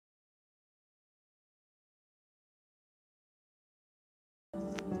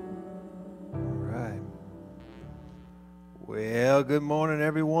Well, good morning,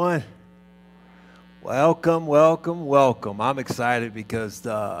 everyone. Welcome, welcome, welcome. I'm excited because,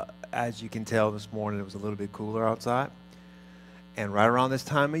 as you can tell, this morning it was a little bit cooler outside. And right around this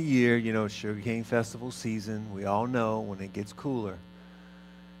time of year, Sugarcane Festival season, we all know when it gets cooler,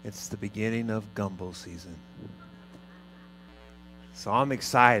 it's the beginning of gumbo season. So I'm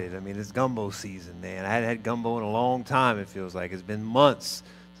excited. I mean, it's gumbo season, man. I hadn't had gumbo in a long time, it feels like. It's been months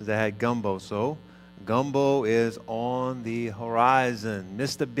since I had gumbo. So gumbo is on the horizon.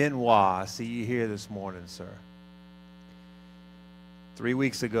 Mr. Benoit, I see you here this morning, sir. 3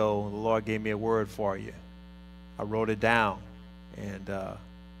 weeks ago, the Lord gave me a word for you. I wrote it down, and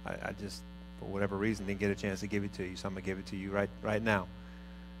I just, for whatever reason, didn't get a chance to give it to you, so I'm going to give it to you right now.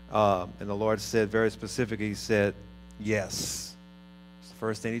 And the Lord said very specifically, He said, yes. It's the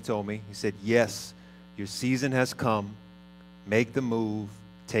first thing He told me. He said, yes, your season has come. Make the move,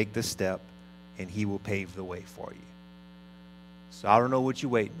 take the step, and He will pave the way for you. So I don't know what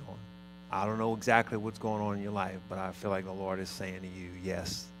you're waiting on. I don't know exactly what's going on in your life, but I feel like the Lord is saying to you,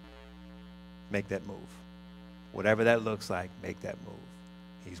 yes, make that move. Whatever that looks like, make that move.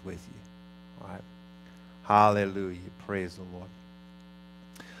 He's with you. All right? Hallelujah. Praise the Lord.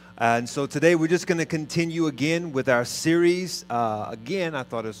 And so today we're just going to continue again with our series. Again, I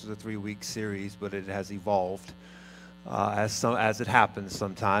thought this was a 3-week series, but it has evolved as it happens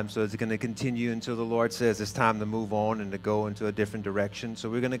sometimes. So it's going to continue until the Lord says it's time to move on and to go into a different direction.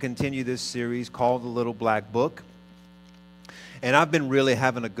 So we're going to continue this series called The Little Black Book. And I've been really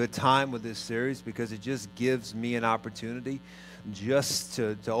having a good time with this series because it just gives me an opportunity just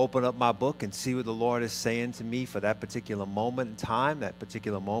to open up my book and see what the Lord is saying to me for that particular moment in time, that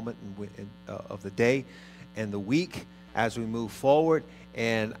particular moment of the day and the week as we move forward.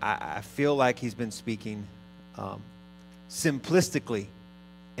 And I feel like He's been speaking simplistically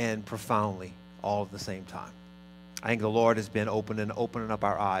and profoundly all at the same time. I think the Lord has been opening up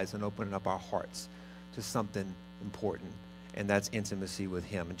our eyes and opening up our hearts to something important, and that's intimacy with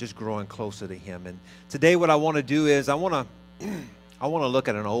Him and just growing closer to Him. And today what I want to do is I want to look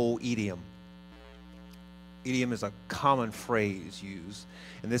at an old idiom. Idiom is a common phrase used,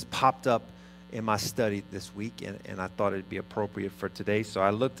 and this popped up in my study this week, and I thought it'd be appropriate for today, so I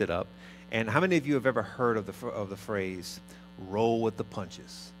looked it up. And how many of you have ever heard of the phrase, roll with the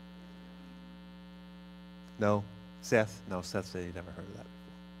punches? No? Seth? No, Seth said he'd never heard of that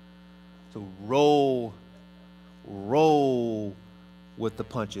before. So roll with the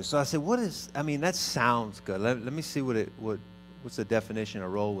punches. So I said, that sounds good. Let me see what's the definition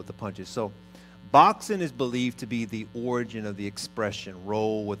of roll with the punches. So boxing is believed to be the origin of the expression,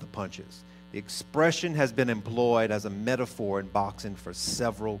 roll with the punches. The expression has been employed as a metaphor in boxing for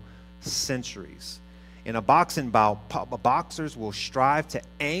several centuries. In a boxing bout, boxers will strive to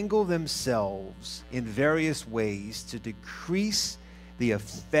angle themselves in various ways to decrease the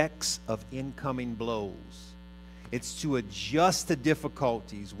effects of incoming blows. It's to adjust to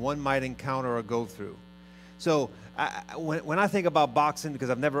difficulties one might encounter or go through. So when I think about boxing, because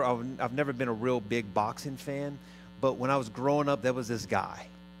I've never been a real big boxing fan, but when I was growing up, there was this guy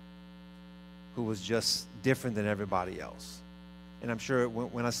who was just different than everybody else. And I'm sure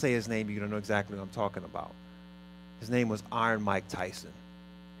when I say his name, you're going to know exactly what I'm talking about. His name was Iron Mike Tyson.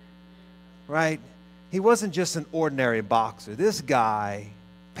 Right? He wasn't just an ordinary boxer. This guy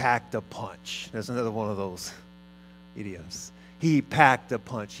packed a punch. There's another one of those idioms. He packed a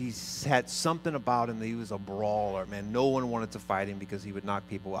punch. He had something about him that he was a brawler, man. No one wanted to fight him because he would knock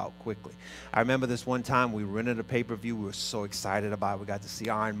people out quickly. I remember this one time we rented a pay-per-view. We were so excited about it. We got to see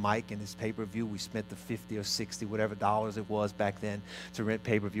Iron Mike in his pay-per-view. We spent the 50 or 60, whatever dollars it was back then to rent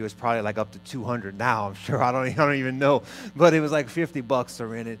pay-per-view. It's probably like up to 200 now, I'm sure. I don't even know. But it was like $50 to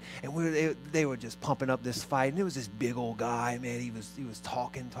rent it. And they were just pumping up this fight. And it was this big old guy, man. He was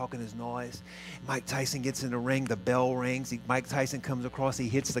talking his noise. Mike Tyson gets in the ring. The bell rings. Mike Tyson comes across, he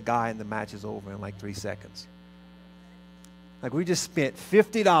hits the guy, and the match is over in like 3 seconds. Like, we just spent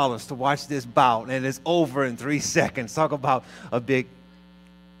 $50 to watch this bout, and it's over in 3 seconds. Talk about a big,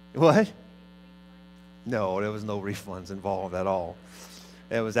 what? No, there was no refunds involved at all.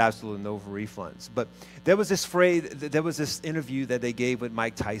 There was absolutely no refunds. But there was this interview that they gave with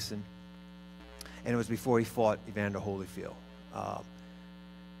Mike Tyson, and it was before he fought Evander Holyfield.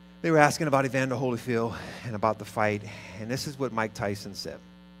 They were asking about Evander Holyfield and about the fight, and this is what Mike Tyson said.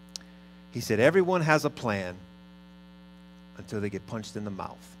 He said, everyone has a plan until they get punched in the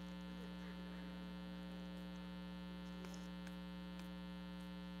mouth.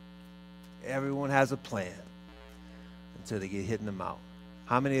 Everyone has a plan until they get hit in the mouth.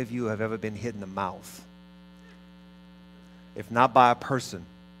 How many of you have ever been hit in the mouth? If not by a person,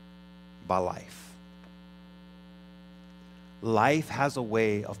 by life. life has a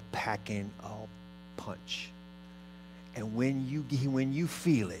way of packing a punch. And when you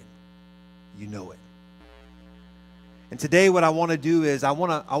feel it, you know it. And today what I want to do is I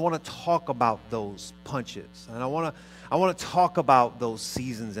want to talk about those punches. And I want to talk about those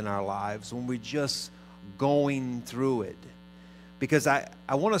seasons in our lives when we're just going through it. Because I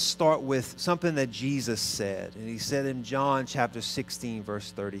want to start with something that Jesus said. And he said in John chapter 16,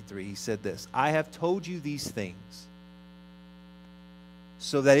 verse 33, he said this, I have told you these things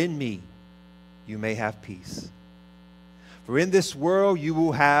so that in me you may have peace. For in this world you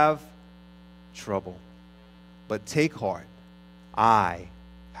will have trouble. But take heart, I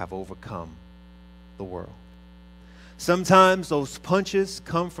have overcome the world. Sometimes those punches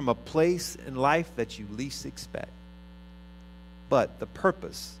come from a place in life that you least expect. But the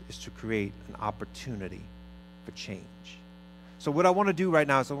purpose is to create an opportunity for change. So what I want to do right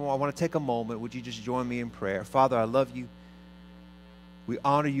now is I want to take a moment. Would you just join me in prayer? Father, I love you. We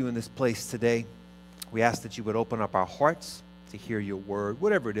honor you in this place today. We ask that you would open up our hearts to hear your word,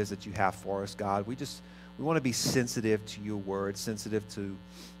 whatever it is that you have for us, God. We want to be sensitive to your word, sensitive to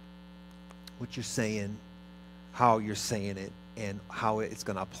what you're saying, how you're saying it, and how it's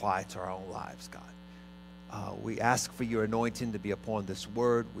going to apply to our own lives, God. We ask for your anointing to be upon this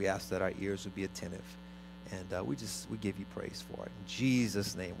word. We ask that our ears would be attentive. And we give you praise for it. In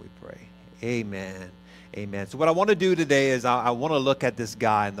Jesus' name we pray. Amen. Amen. So what I want to do today is I want to look at this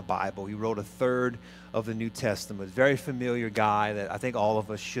guy in the Bible. He wrote a third of the New Testament. Very familiar guy that I think all of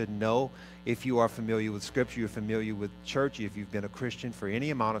us should know. If you are familiar with Scripture, you're familiar with church, if you've been a Christian for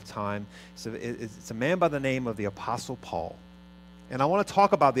any amount of time. So it's a man by the name of the Apostle Paul. And I want to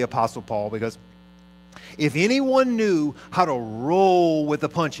talk about the Apostle Paul because if anyone knew how to roll with the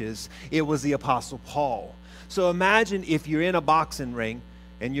punches, it was the Apostle Paul. So imagine if you're in a boxing ring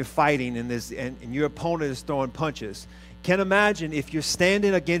and you're fighting and your opponent is throwing punches. Can imagine if you're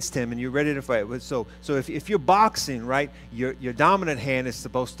standing against him and you're ready to fight. So if you're boxing, right, your dominant hand is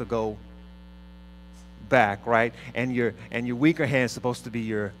supposed to go back, right, and your weaker hand is supposed to be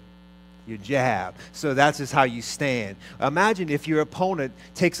your jab. So that's just how you stand. Imagine if your opponent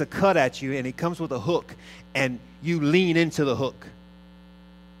takes a cut at you and he comes with a hook and you lean into the hook.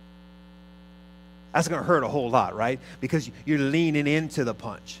 That's going to hurt a whole lot, right? Because you're leaning into the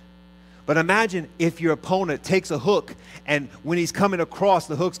punch. But imagine if your opponent takes a hook and when he's coming across,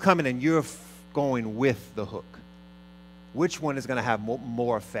 the hook's coming and you're going with the hook. Which one is going to have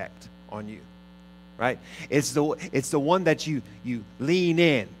more effect on you, right? It's the one that you lean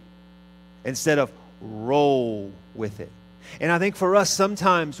in instead of roll with it. And I think for us,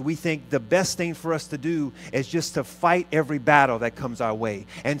 sometimes we think the best thing for us to do is just to fight every battle that comes our way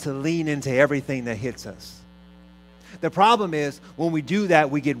and to lean into everything that hits us. The problem is when we do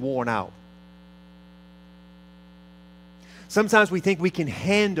that, we get worn out. Sometimes we think we can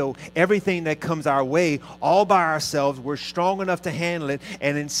handle everything that comes our way all by ourselves. We're strong enough to handle it.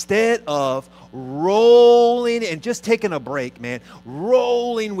 And instead of rolling and just taking a break, man,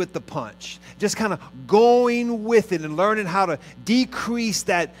 rolling with the punch, just kind of going with it and learning how to decrease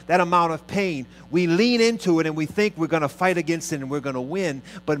that amount of pain, we lean into it and we think we're going to fight against it and we're going to win.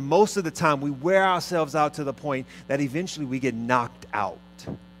 But most of the time we wear ourselves out to the point that eventually we get knocked out.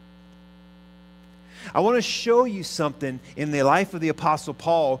 I want to show you something in the life of the Apostle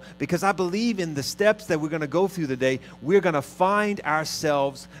Paul because I believe in the steps that we're going to go through today, we're going to find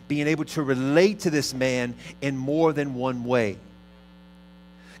ourselves being able to relate to this man in more than one way.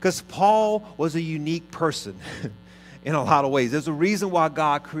 Because Paul was a unique person in a lot of ways. There's a reason why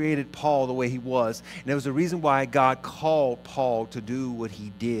God created Paul the way he was, and there was a reason why God called Paul to do what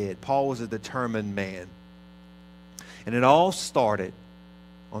he did. Paul was a determined man. And it all started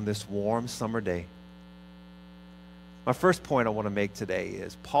on this warm summer day. My first point I want to make today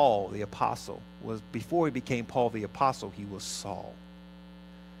is Paul, the apostle, before he became Paul the apostle, he was Saul.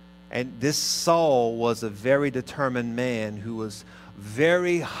 And this Saul was a very determined man who was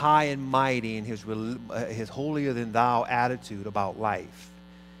very high and mighty in his holier-than-thou attitude about life.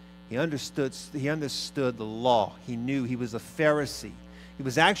 He understood the law. He knew he was a Pharisee. He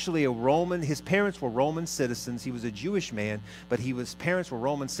was actually a Roman. His parents were Roman citizens. He was a Jewish man, but his parents were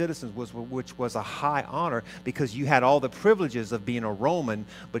Roman citizens, which was a high honor because you had all the privileges of being a Roman,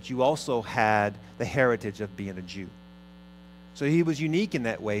 but you also had the heritage of being a Jew. So he was unique in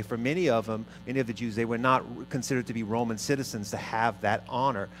that way. For many of the Jews, they were not considered to be Roman citizens to have that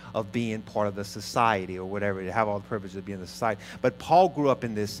honor of being part of the society or whatever, to have all the privileges of being in the society. But Paul grew up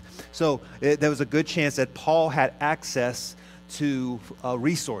in this. So there was a good chance that Paul had access to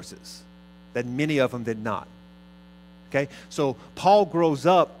resources that many of them did not. Okay, so Paul grows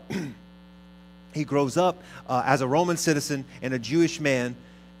up He grows up as a Roman citizen and a Jewish man,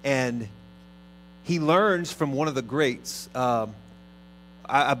 and he learns from one of the greats.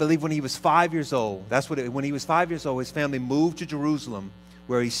 I believe when he was 5 years old, when he was 5 years old, his family moved to Jerusalem,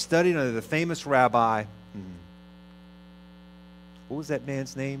 where he studied under the famous rabbi. What was that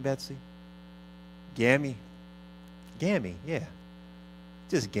man's name, Betsy? Gammy? Gammy, yeah.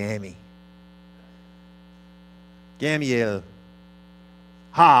 Just Gammy. Gamaliel.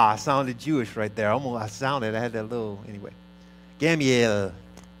 Ha, I sounded Jewish right there. I had that little, anyway. Gamaliel.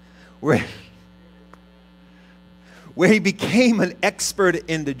 Where he became an expert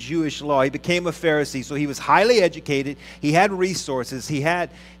in the Jewish law. He became a Pharisee, so he was highly educated. He had resources. He had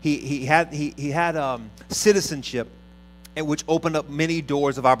citizenship, and which opened up many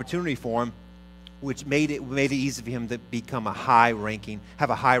doors of opportunity for him, which made it easy for him to become have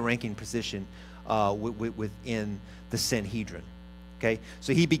a high-ranking position within the Sanhedrin. Okay,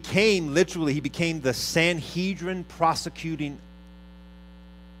 so he became the Sanhedrin prosecuting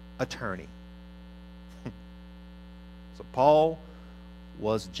attorney. So Paul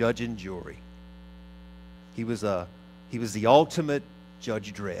was judge and jury. He was the ultimate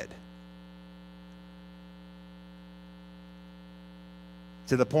Judge Dredd.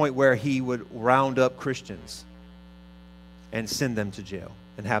 To the point where he would round up Christians and send them to jail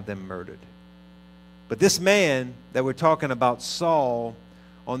and have them murdered. But this man that we're talking about, Saul,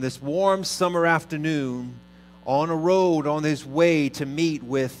 on this warm summer afternoon, on a road on his way to meet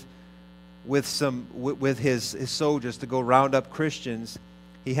with his soldiers to go round up Christians,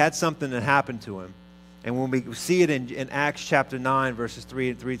 he had something that happened to him. And when we see it in Acts chapter 9, verses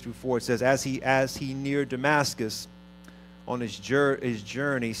 3 through 4, it says, as he neared Damascus on his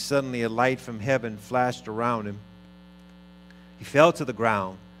journey, suddenly a light from heaven flashed around him. He fell to the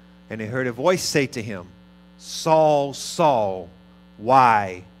ground, and he heard a voice say to him, Saul, Saul,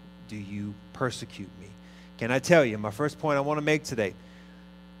 why do you persecute me? Can I tell you, my first point I want to make today,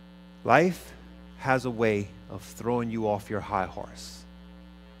 life has a way of throwing you off your high horse.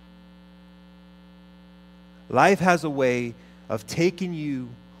 Life has a way of taking you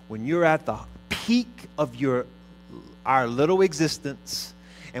when you're at the peak of our little existence,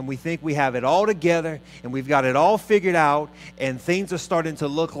 and we think we have it all together and we've got it all figured out, and things are starting to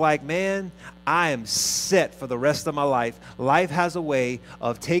look like, man, I am set for the rest of my life. Life has a way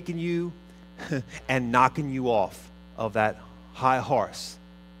of taking you and knocking you off of that high horse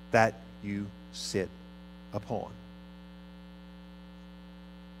that you sit upon.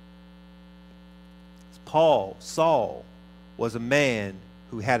 Saul was a man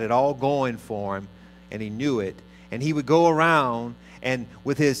who had it all going for him, and he knew it. And he would go around, and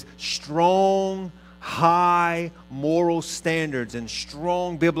with his strong, high moral standards and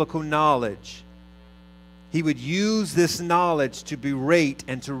strong biblical knowledge, he would use this knowledge to berate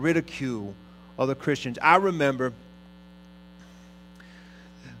and to ridicule other Christians. I remember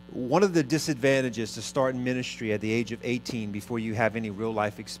one of the disadvantages to starting ministry at the age of 18 before you have any real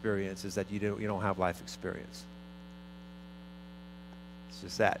life experience is that you don't have life experience. It's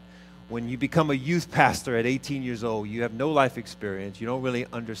just that. When you become a youth pastor at 18 years old, you have no life experience. You don't really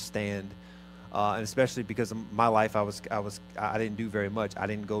understand, and especially because of my life, I didn't do very much. I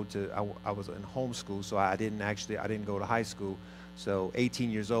didn't go to. I was in homeschool, so I didn't go to high school. So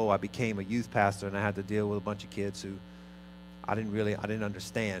 18 years old, I became a youth pastor, and I had to deal with a bunch of kids who I didn't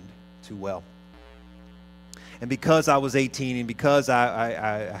understand too well. And because I was 18, and because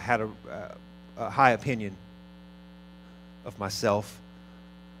I had a high opinion of myself,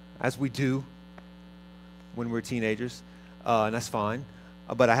 as we do when we're teenagers, and that's fine.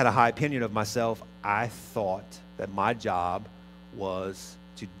 But I had a high opinion of myself. I thought that my job was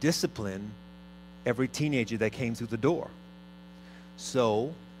to discipline every teenager that came through the door.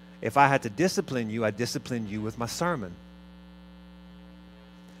 So if I had to discipline you, I disciplined you with my sermon.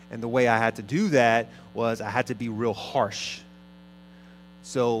 And the way I had to do that was I had to be real harsh.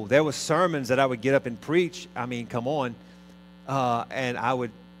 So there were sermons that I would get up and preach. I mean, come on. And I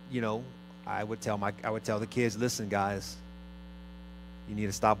would tell the kids, listen, guys, you need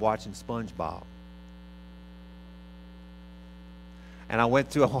to stop watching SpongeBob. And I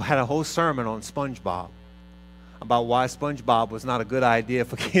had a whole sermon on SpongeBob, about why SpongeBob was not a good idea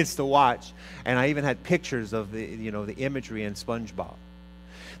for kids to watch. And I even had pictures of the imagery in SpongeBob.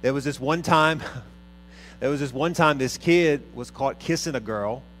 There was this one time this kid was caught kissing a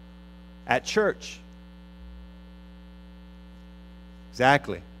girl at church.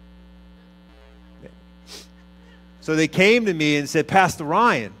 Exactly. So they came to me and said, Pastor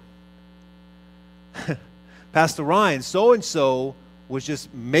Ryan, so-and-so was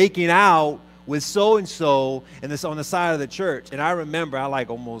just making out with so-and-so and this on the side of the church. And I remember I like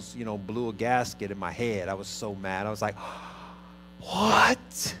almost, blew a gasket in my head. I was so mad. I was like,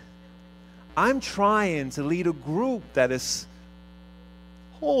 what? I'm trying to lead a group that is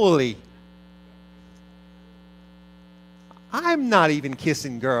holy. I'm not even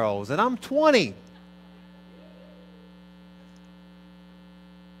kissing girls, and I'm 20.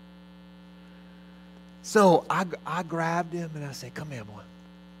 So I grabbed him and I said, come here, boy.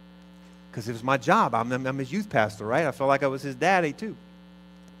 Because it was my job. I'm his youth pastor, right? I felt like I was his daddy too.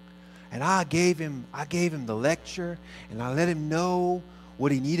 And I gave him the lecture, and I let him know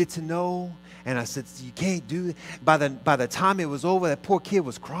what he needed to know. And I said, you can't do it. By the time it was over, that poor kid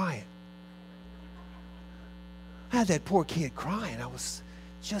was crying. I had that poor kid crying. I was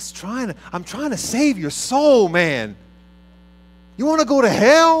just I'm trying to save your soul, man. You want to go to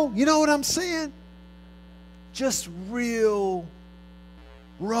hell? You know what I'm saying? Just real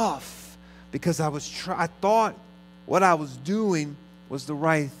rough, because I thought what I was doing was the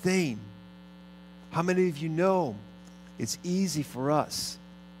right thing. How many of you know it's easy for us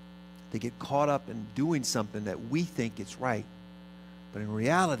to get caught up in doing something that we think is right, but in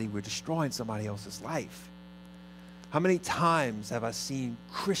reality we're destroying somebody else's life? How many times have I seen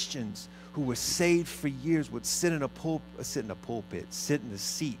Christians who were saved for years would sit in the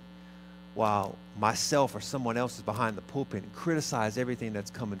seat while myself or someone else is behind the pulpit and criticize everything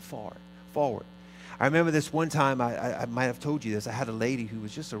that's coming forward. I remember this one time, I might have told you this, I had a lady who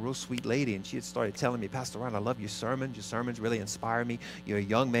was just a real sweet lady, and she had started telling me, Pastor Ron, I love your sermons. Your sermons really inspire me. You're a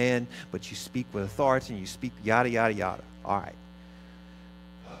young man, but you speak with authority, and you speak yada, yada, yada. All right.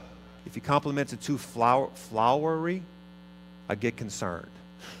 If your compliments are too flowery, I get concerned.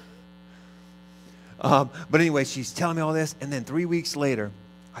 But anyway, she's telling me all this, and then 3 weeks later,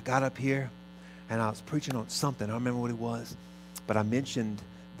 I got up here, and I was preaching on something. I don't remember what it was, but I mentioned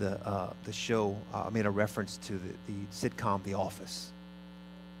the show. I made a reference to the sitcom The Office.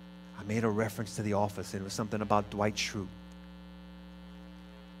 I made a reference to The Office, and it was something about Dwight Schrute.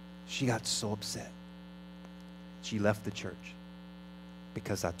 She got so upset. She left the church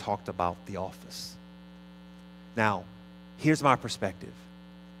because I talked about The Office. Now, here's my perspective.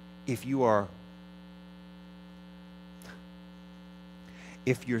 If you're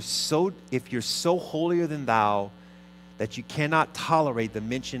so holier than thou that you cannot tolerate the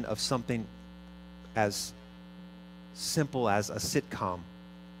mention of something as simple as a sitcom,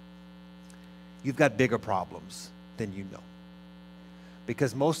 you've got bigger problems than you know.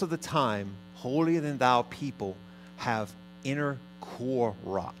 Because most of the time, holier than thou people have inner core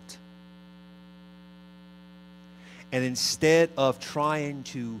rot. And instead of trying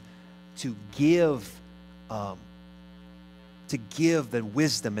to give the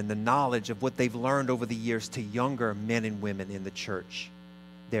wisdom and the knowledge of what they've learned over the years to younger men and women in the church,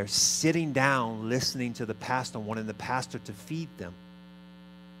 they're sitting down listening to the pastor, wanting the pastor to feed them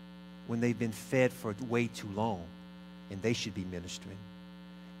when they've been fed for way too long, and they should be ministering.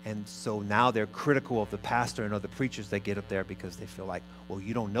 And so now they're critical of the pastor and other preachers that get up there because they feel like, well,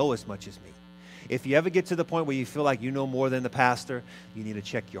 you don't know as much as me. If you ever get to the point where you feel like you know more than the pastor, you need to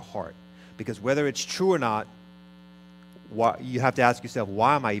check your heart. Because whether it's true or not, you have to ask yourself,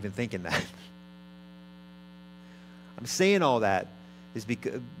 why am I even thinking that? I'm saying all that is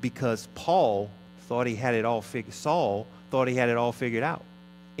because Saul thought he had it all figured out.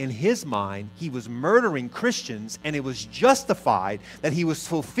 In his mind, he was murdering Christians, and it was justified that he was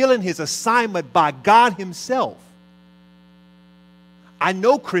fulfilling his assignment by God himself. I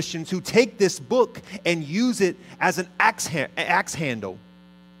know Christians who take this book and use it as an axe handle,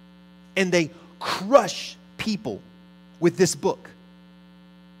 and they crush people with this book.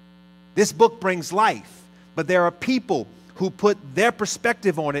 This book brings life, but there are people who put their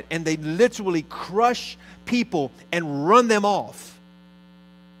perspective on it, and they literally crush people and run them off.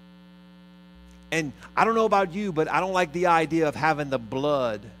 And I don't know about you, but I don't like the idea of having the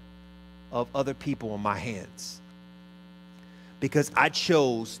blood of other people on my hands. Because I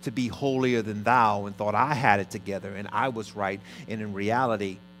chose to be holier than thou and thought I had it together and I was right. And in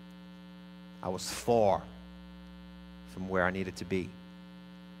reality, I was far from where I needed to be.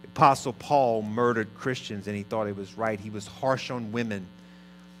 The Apostle Paul murdered Christians and he thought it was right. He was harsh on women.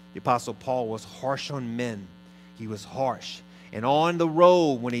 The Apostle Paul was harsh on men. He was harsh. And on the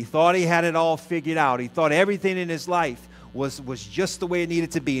road, when he thought he had it all figured out, he thought everything in his life was just the way it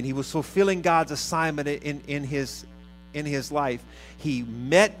needed to be, and he was fulfilling God's assignment in his life, he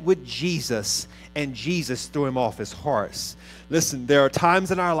met with Jesus, and Jesus threw him off his horse. Listen, there are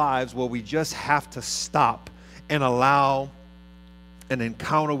times in our lives where we just have to stop and allow an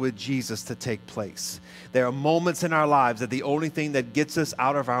encounter with Jesus to take place. There are moments in our lives that the only thing that gets us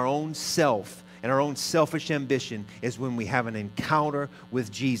out of our own self and our own selfish ambition is when we have an encounter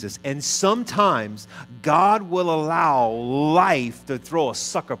with Jesus. And sometimes God will allow life to throw a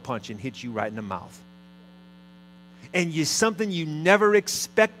sucker punch and hit you right in the mouth. And something you never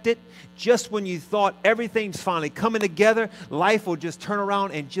expected, just when you thought everything's finally coming together, life will just turn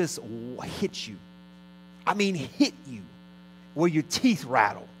around and just hit you. I mean, hit you where your teeth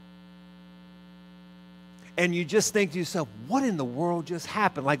rattle. And you just think to yourself, what in the world just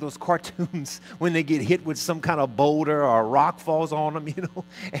happened? Like those cartoons when they get hit with some kind of boulder or a rock falls on them, you know,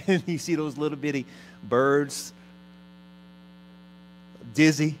 and you see those little bitty birds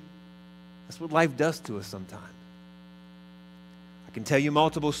dizzy. That's what life does to us sometimes. I can tell you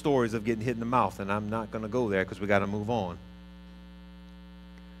multiple stories of getting hit in the mouth, and I'm not going to go there because we got to move on.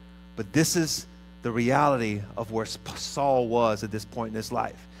 But this is the reality of where Saul was at this point in his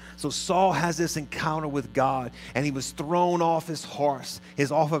life. So Saul has this encounter with God, and he was thrown off his horse,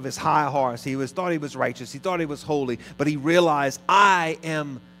 off of his high horse. He thought he was righteous. He thought he was holy, but he realized, I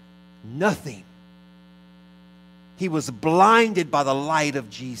am nothing. He was blinded by the light of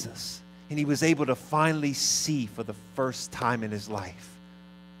Jesus, and he was able to finally see for the first time in his life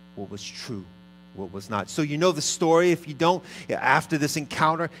what was true, what was not. So you know the story. If you don't, after this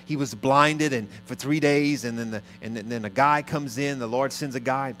encounter, he was blinded and for 3 days, and then a guy comes in. The Lord sends a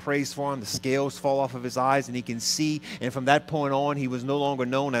guy and prays for him. The scales fall off of his eyes and he can see. And from that point on, he was no longer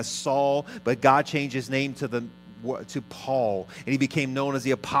known as Saul, but God changed his name to Paul, and he became known as the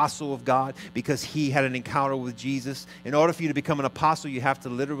apostle of God because he had an encounter with Jesus. In order for you to become an apostle, you have to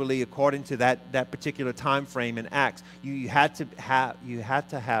literally, according to that particular time frame in Acts, you had to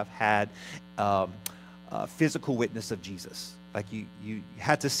have had a physical witness of Jesus. Like you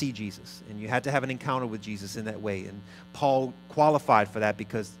had to see Jesus, and you had to have an encounter with Jesus in that way. And Paul qualified for that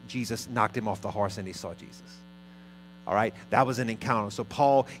because Jesus knocked him off the horse and he saw Jesus. All right, that was an encounter. So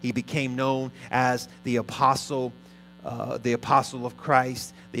Paul, he became known as the apostle of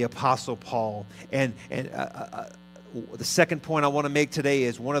Christ, the apostle Paul. And the second point I want to make today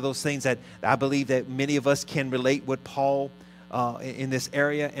is one of those things that I believe that many of us can relate with Paul in this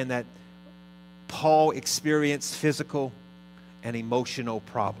area, and that Paul experienced physical and emotional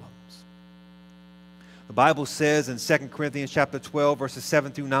problems. The Bible says in 2 Corinthians chapter 12, verses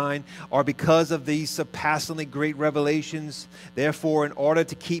 7 through 9, or because of these surpassingly great revelations, therefore, in order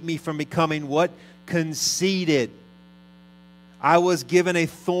to keep me from becoming what? Conceited, I was given a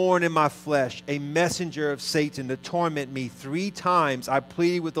thorn in my flesh, a messenger of Satan to torment me. 3 times I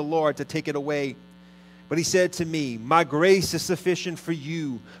pleaded with the Lord to take it away. But he said to me, my grace is sufficient for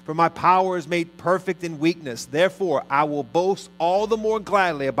you, for my power is made perfect in weakness. Therefore, I will boast all the more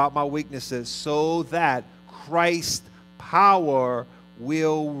gladly about my weaknesses, so that Christ's power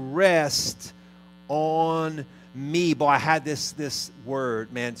will rest on me. Boy, I had this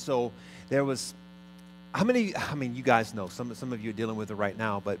word, man. So there was, how many, I mean, you guys know, some of you are dealing with it right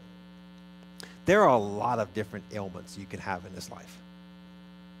now, but there are a lot of different ailments you can have in this life.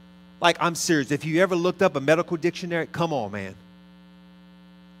 Like, I'm serious. If you ever looked up a medical dictionary, come on, man.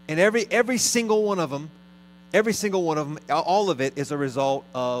 And every single one of them, all of it is a result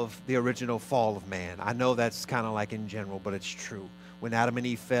of the original fall of man. I know that's kind of like in general, but it's true. When Adam and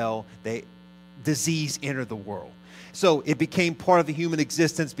Eve fell, disease entered the world. So it became part of the human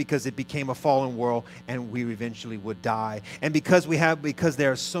existence because it became a fallen world, and we eventually would die. And because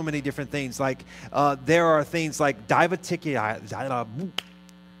there are so many different things, like there are things like diverticulitis.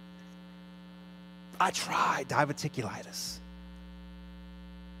 I tried diverticulitis.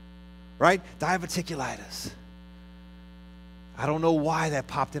 Right? Diverticulitis. I don't know why that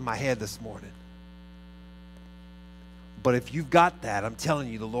popped in my head this morning. But if you've got that, I'm telling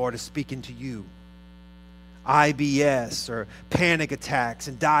you, the Lord is speaking to you. IBS or panic attacks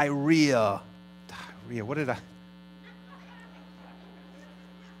and diarrhea. Diarrhea, what did I?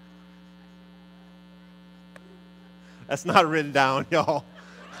 That's not written down, y'all.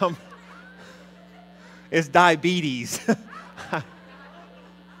 It's diabetes.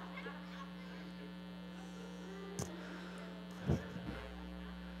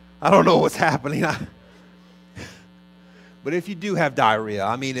 I don't know what's happening. But if you do have diarrhea,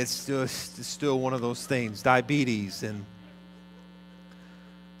 I mean, it's still one of those things, diabetes. And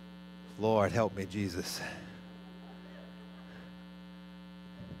Lord, help me, Jesus.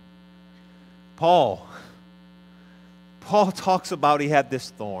 Paul talks about he had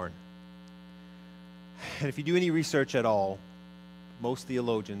this thorn. And if you do any research at all, most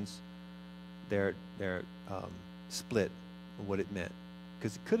theologians, they're split on what it meant.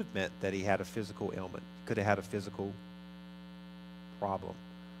 Because it could have meant that he had a physical ailment. Could have had a physical problem.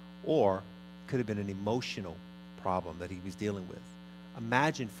 Or it could have been an emotional problem that he was dealing with.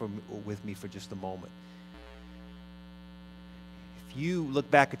 Imagine with me for just a moment. If you look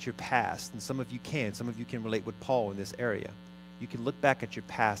back at your past, and some of you can relate with Paul in this area. You can look back at your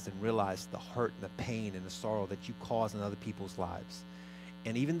past and realize the hurt and the pain and the sorrow that you caused in other people's lives.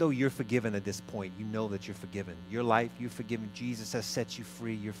 And even though you're forgiven at this point, you know that you're forgiven. Your life, you're forgiven. Jesus has set you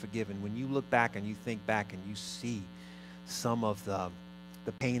free. You're forgiven. When you look back and you think back and you see some of the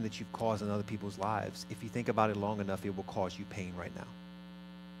pain that you've caused in other people's lives, if you think about it long enough, it will cause you pain right now.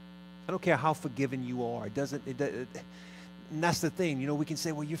 I don't care how forgiven you are. And that's the thing. You know, we can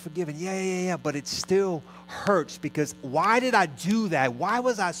say, well, you're forgiven. Yeah. But it still hurts because why did I do that? Why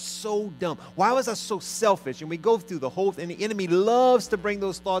was I so dumb? Why was I so selfish? And we go through the whole thing. The enemy loves to bring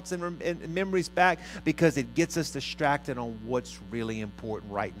those thoughts and memories back because it gets us distracted on what's really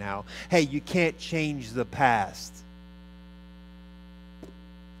important right now. Hey, you can't change the past.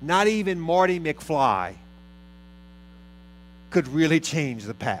 Not even Marty McFly could really change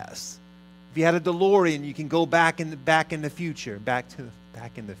the past. If you had a DeLorean, you can go back in the future, back to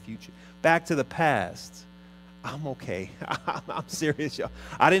the past. I'm okay. I'm serious, y'all.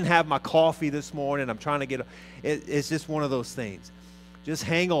 I didn't have my coffee this morning. I'm trying to get. It's just one of those things. Just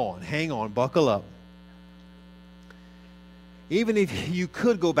hang on, buckle up. Even if you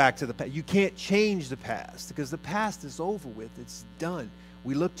could go back to the past, you can't change the past because the past is over with. It's done.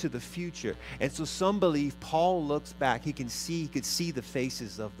 We look to the future, and so some believe Paul looks back. He could see the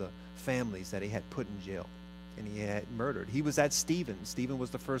faces of the families that he had put in jail and he had murdered. He was at Stephen. Stephen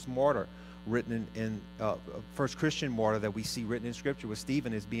was the first martyr written in first Christian martyr that we see written in Scripture, where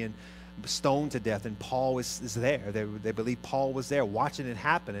Stephen is being stoned to death and Paul is there. They believe Paul was there watching it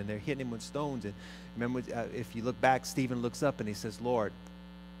happen, and they're hitting him with stones. And remember, if you look back, Stephen looks up and he says, Lord,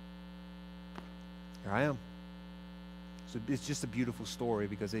 here I am. So it's just a beautiful story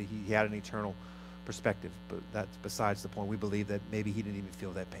because he had an eternal perspective, but that's besides the point. We believe that maybe he didn't even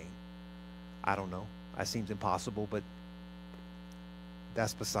feel that pain. I don't know. That seems impossible, but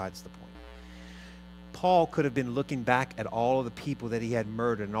that's besides the point. Paul could have been looking back at all of the people that he had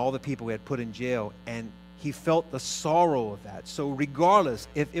murdered and all the people he had put in jail, and he felt the sorrow of that. So regardless,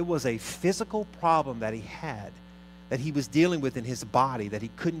 if it was a physical problem that he had, that he was dealing with in his body that he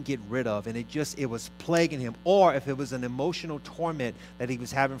couldn't get rid of, and it was plaguing him, or if it was an emotional torment that he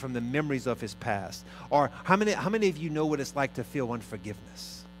was having from the memories of his past. Or how many of you know what it's like to feel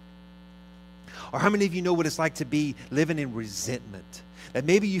unforgiveness? Or how many of you know what it's like to be living in resentment? That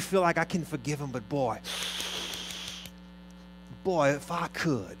maybe you feel like I can forgive him, but boy, if I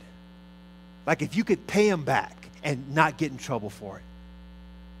could. Like if you could pay him back and not get in trouble for it.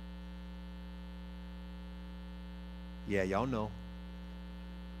 Yeah, y'all know.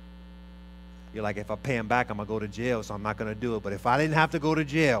 You're like, if I pay him back, I'm going to go to jail, so I'm not going to do it. But if I didn't have to go to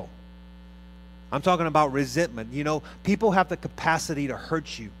jail, I'm talking about resentment. You know, people have the capacity to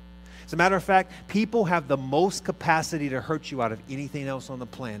hurt you. As a matter of fact, people have the most capacity to hurt you out of anything else on the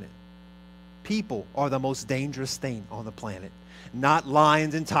planet. People are the most dangerous thing on the planet. Not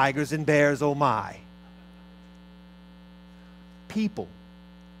lions and tigers and bears, oh my. People.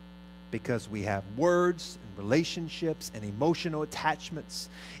 Because we have words and relationships and emotional attachments,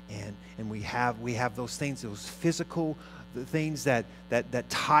 and we have those things, those physical things that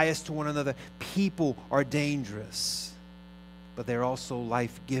tie us to one another. People are dangerous, but they're also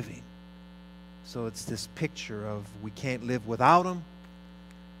life-giving. So it's this picture of we can't live without them,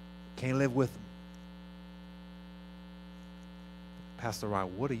 can't live with them. Pastor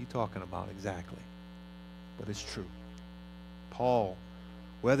Ryan, what are you talking about exactly? But it's true. Paul,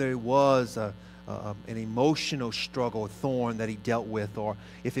 whether it was an emotional struggle, a thorn that he dealt with, or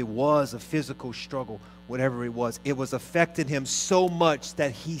if it was a physical struggle, whatever it was affecting him so much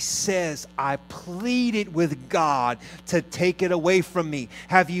that he says, I pleaded with God to take it away from me.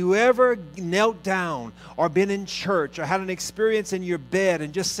 Have you ever knelt down or been in church or had an experience in your bed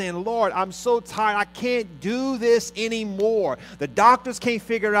and just saying, Lord, I'm so tired, I can't do this anymore. The doctors can't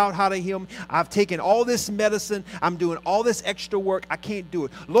figure out how to heal me. I've taken all this medicine. I'm doing all this extra work. I can't do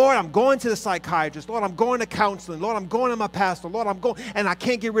it. Lord, I'm going to the psychiatrist. Lord, I'm going to counseling. Lord, I'm going to my pastor. Lord, I'm going, and I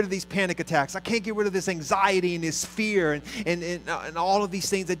can't get rid of these panic attacks. I can't get rid of this anxiety and this fear and all of these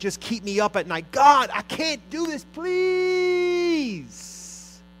things that just keep me up at night. God, I can't do this. Please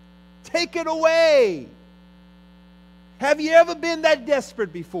take it away. Have you ever been that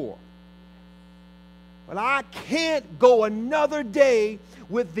desperate before? But I can't go another day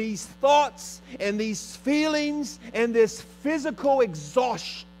with these thoughts and these feelings and this physical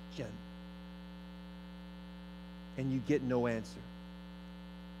exhaustion. And you get no answer.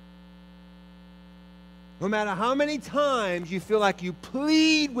 No matter how many times you feel like you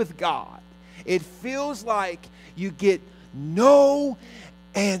plead with God, it feels like you get no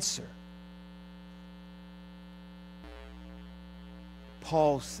answer.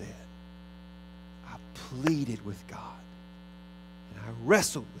 Paul said, I pleaded with God and I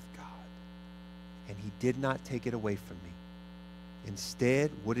wrestled with God, and he did not take it away from me.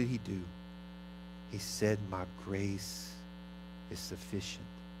 Instead, what did he do? He said, my grace is sufficient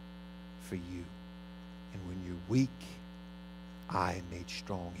for you. And when you're weak, I am made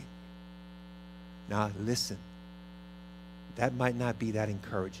strong in you. Now, listen, that might not be that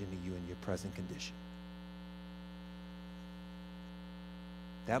encouraging to you in your present condition.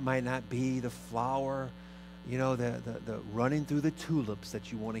 That might not be the flower, you know, the running through the tulips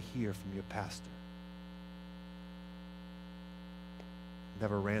that you want to hear from your pastor.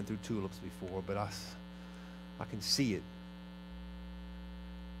 Never ran through tulips before, but I can see it.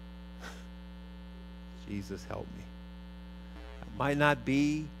 Jesus, help me. It might not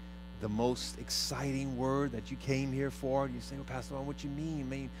be the most exciting word that you came here for. You say, well, Pastor, what you mean? I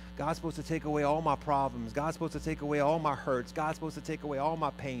mean, God's supposed to take away all my problems. God's supposed to take away all my hurts. God's supposed to take away all my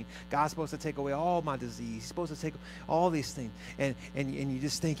pain. God's supposed to take away all my disease. He's supposed to take all these things. And you're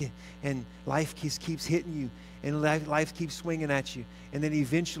just thinking, and life keeps hitting you, and life keeps swinging at you. And then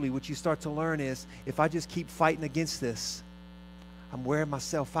eventually what you start to learn is, if I just keep fighting against this, I'm wearing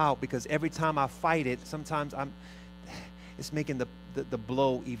myself out, because every time I fight it, sometimes it's making the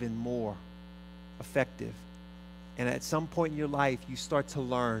blow even more effective. And at some point in your life, you start to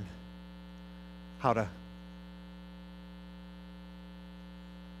learn how to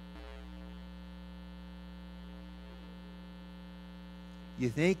you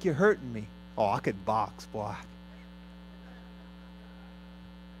think you're hurting me. Oh, I could box, boy.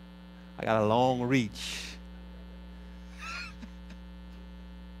 I got a long reach.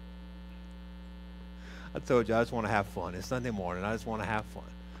 I told you I just want to have fun. It's Sunday morning. I just want to have fun.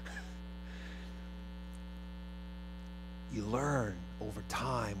 You learn over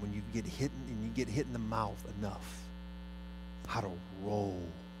time when you get hit and you get hit in the mouth enough how to roll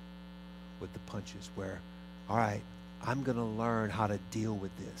with the punches, where, all right, I'm going to learn how to deal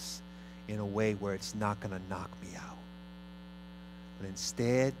with this in a way where it's not going to knock me out. But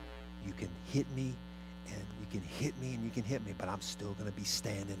instead, you can hit me, and you can hit me, and you can hit me, but I'm still going to be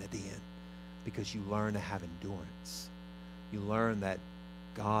standing at the end. Because you learn to have endurance. You learn that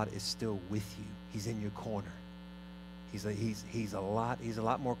God is still with you. He's in your corner. He's a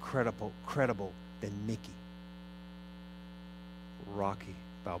lot more credible than Mickey, Rocky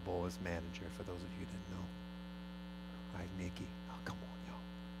Balboa's manager, for those of you who didn't know. All right, Mickey. Oh, come on, y'all.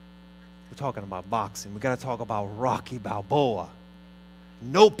 We're talking about boxing. We got to talk about Rocky Balboa.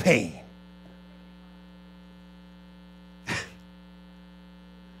 No pain.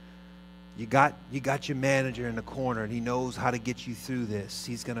 You got your manager in the corner, and he knows how to get you through this.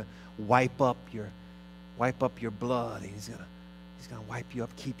 He's gonna wipe up your blood. He's gonna wipe you up,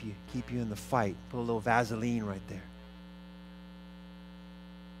 keep you in the fight. Put a little Vaseline right there.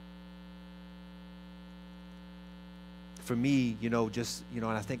 For me, and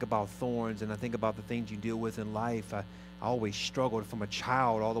I think about thorns, and I think about the things you deal with in life. I always struggled from a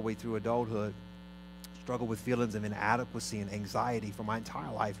child all the way through adulthood. Struggled with feelings of inadequacy and anxiety for my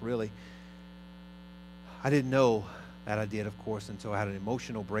entire life, really. I didn't know that I did, of course, until I had an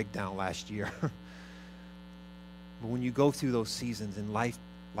emotional breakdown last year. But when you go through those seasons in life,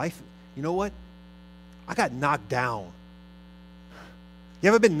 you know what? I got knocked down. You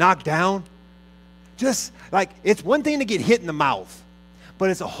ever been knocked down? Just like, it's one thing to get hit in the mouth, but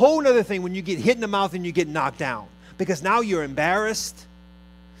it's a whole other thing when you get hit in the mouth and you get knocked down. Because now you're embarrassed.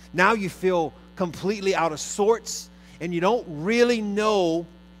 Now you feel completely out of sorts, and you don't really know.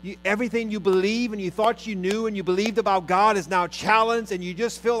 Everything you believe and you thought you knew and you believed about God is now challenged, and you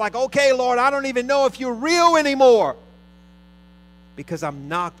just feel like, okay, Lord, I don't even know if you're real anymore because I'm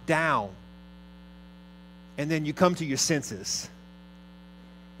knocked down. And then you come to your senses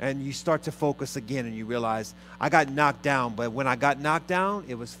and you start to focus again, and you realize, I got knocked down, but when I got knocked down,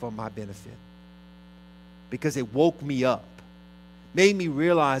 it was for my benefit, because it woke me up. Made me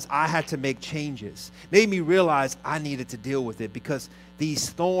realize I had to make changes. Made me realize I needed to deal with it, because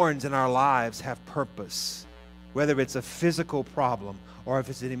these thorns in our lives have purpose. Whether it's a physical problem or if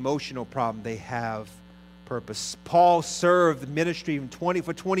it's an emotional problem, they have purpose. Paul served ministry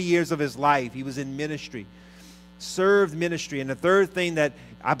for 20 years of his life. He was in ministry, served ministry. And the third thing that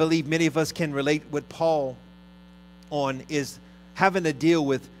I believe many of us can relate with Paul on is having to deal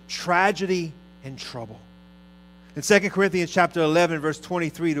with tragedy and trouble. In 2 Corinthians chapter 11, verse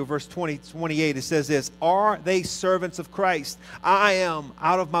 23 to verse 28, it says this, are they servants of Christ? I am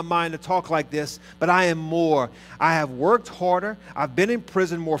out of my mind to talk like this, but I am more. I have worked harder. I've been in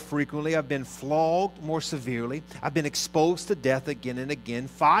prison more frequently. I've been flogged more severely. I've been exposed to death again and again.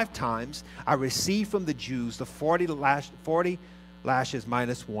 5 times I received from the Jews the 40 lashes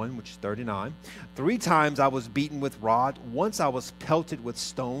minus 1, which is 39. 3 times I was beaten with rod. Once I was pelted with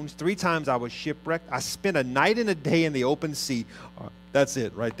stones. 3 times I was shipwrecked. I spent a night and a day in the open sea. That's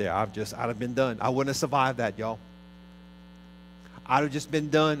it right there. I'd have been done. I wouldn't have survived that, y'all. I'd have just been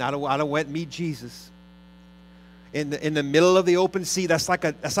done. I'd have went meet Jesus. In the middle of the open sea, that's like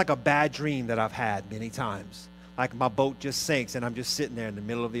a bad dream that I've had many times. Like my boat just sinks and I'm just sitting there in the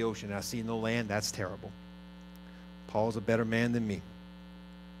middle of the ocean and I see no land. That's terrible. Paul's a better man than me.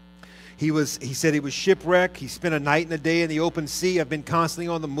 He said he was shipwrecked. He spent a night and a day in the open sea. I've been constantly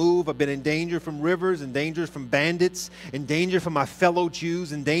on the move. I've been in danger from rivers, in danger from bandits, in danger from my fellow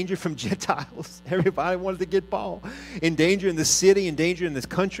Jews, in danger from Gentiles. Everybody wanted to get Paul. In danger in the city, in danger in this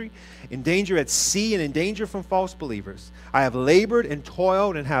country, in danger at sea, and in danger from false believers. I have labored and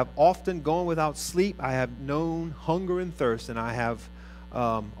toiled and have often gone without sleep. I have known hunger and thirst, and I have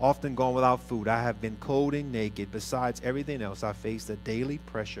often gone without food. I have been cold and naked. Besides everything else, I face the daily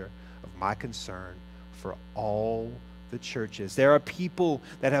pressure of my concern for all the churches. There are people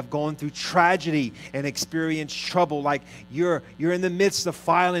that have gone through tragedy and experienced trouble, like you're in the midst of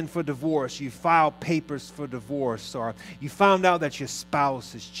filing for divorce. You file papers for divorce, or you found out that your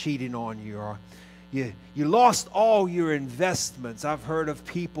spouse is cheating on you, or you lost all your investments. I've heard of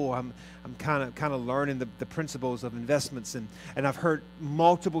people, I'm kind of learning the principles of investments, and I've heard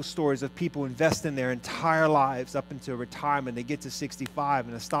multiple stories of people investing their entire lives up until retirement. They get to 65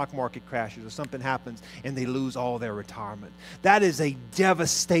 and the stock market crashes or something happens and they lose all their retirement. That is a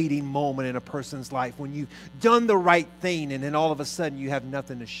devastating moment in a person's life when you've done the right thing and then all of a sudden you have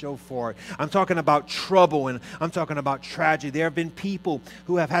nothing to show for it. I'm talking about trouble and I'm talking about tragedy. There have been people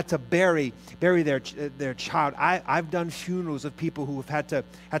who have had to bury their child. I've done funerals of people who have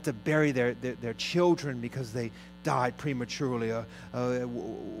had to bury their children because they died prematurely, or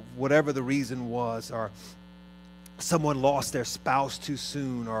whatever the reason was, or someone lost their spouse too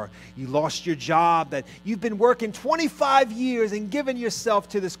soon, or you lost your job that you've been working 25 years and giving yourself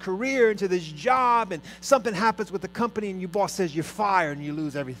to this career and to this job, and something happens with the company and your boss says you're fired and you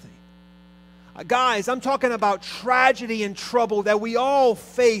lose everything. Guys, I'm talking about tragedy and trouble that we all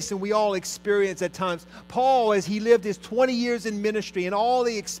face and we all experience at times. Paul, as he lived his 20 years in ministry, and all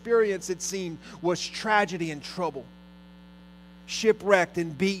the experience, it seemed, was tragedy and trouble. Shipwrecked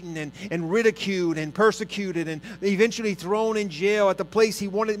and beaten and ridiculed and persecuted and eventually thrown in jail at the place he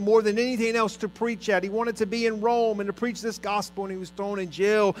wanted more than anything else to preach at. He wanted to be in Rome and to preach this gospel, and he was thrown in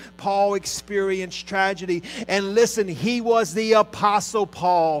jail. Paul experienced tragedy. And listen, he was the Apostle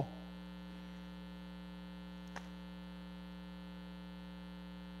Paul.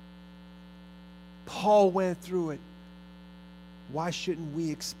 Paul went through it. Why shouldn't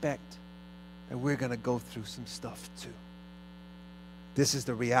we expect that we're going to go through some stuff too? This is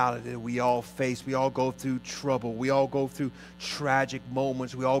the reality that we all face. We all go through trouble. We all go through tragic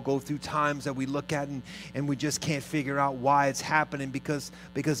moments. We all go through times that we look at and we just can't figure out why it's happening, because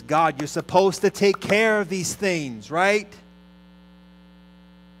God, you're supposed to take care of these things, right?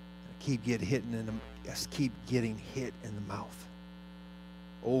 Keep getting hit in the mouth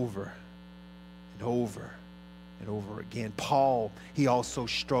over and over and over again. Paul, he also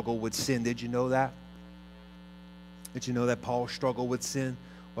struggled with sin. Did you know that? Did you know that Paul struggled with sin?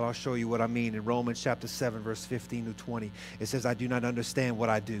 Well, I'll show you what I mean. In Romans chapter 7, verse 15 to 20, it says, I do not understand what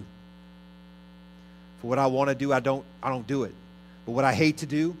I do. For what I want to do, I don't do it. But what I hate to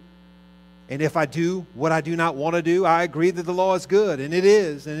do, and if I do what I do not want to do, I agree that the law is good, and it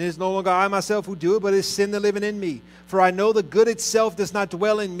is. And it is no longer I myself who do it, but it is sin that living in me. For I know the good itself does not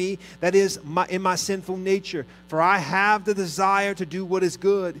dwell in me, that is, in my sinful nature. For I have the desire to do what is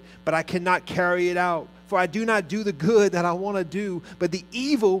good, but I cannot carry it out. For I do not do the good that I want to do, but the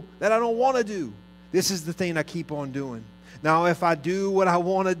evil that I don't want to do. This is the thing I keep on doing. Now, if I do what I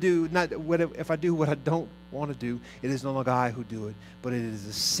want to do, if I do what I don't want to do, it is no longer I who do it, but it is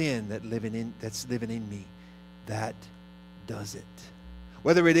a sin that's living in me that does it.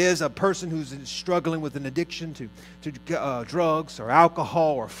 Whether it is a person who's struggling with an addiction to drugs or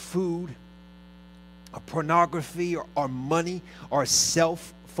alcohol or food or pornography or money or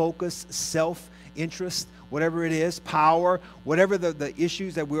self-focus, self-interest, whatever it is, power, whatever the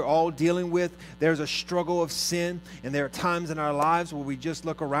issues that we're all dealing with, there's a struggle of sin, and there are times in our lives where we just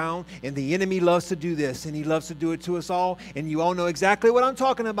look around, and the enemy loves to do this, and he loves to do it to us all, and you all know exactly what I'm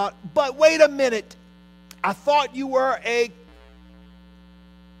talking about. But wait a minute. I thought you were a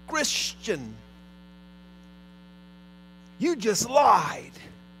Christian. You just lied.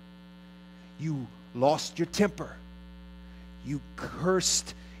 You lost your temper. You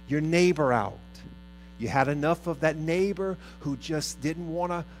cursed your neighbor out. You had enough of that neighbor who just didn't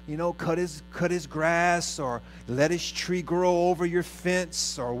want to, cut his grass or let his tree grow over your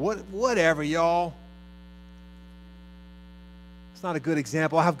fence or whatever, y'all. It's not a good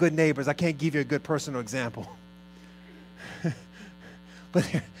example. I have good neighbors. I can't give you a good personal example.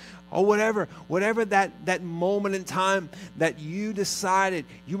 But or whatever that moment in time that you decided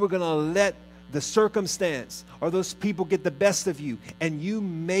you were going to let the circumstance or those people get the best of you, and you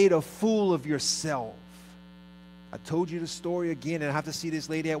made a fool of yourself. I told you the story again, and I have to see this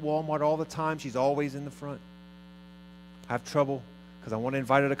lady at Walmart all the time. She's always in the front. I have trouble because I want to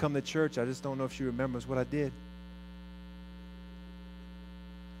invite her to come to church. I just don't know if she remembers what I did.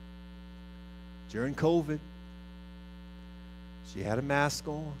 During COVID, she had a mask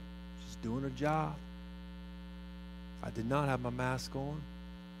on. She's doing her job. I did not have my mask on.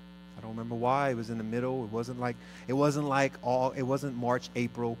 I don't remember why. It was in the middle. It wasn't March,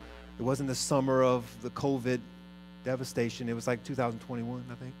 April. It wasn't the summer of the COVID devastation. It was like 2021,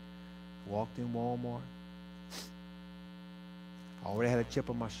 I think. Walked in Walmart. I already had a chip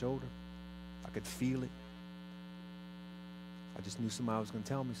on my shoulder. I could feel it. I just knew somebody was going to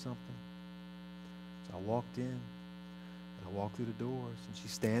tell me something. So I walked in, and I walked through the doors, and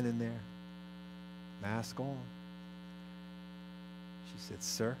she's standing there, mask on. She said,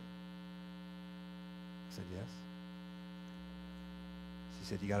 "Sir?" I said, "Yes." She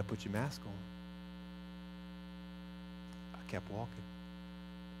said, "You got to put your mask on." I kept walking.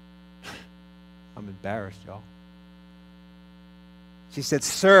 I'm embarrassed, y'all. She said,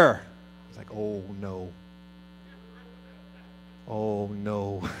 "Sir." I was like, "Oh, no. Oh,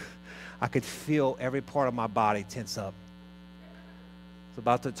 no." I could feel every part of my body tense up. It's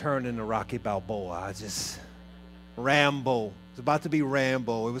about to turn into Rocky Balboa. Rambo. It was about to be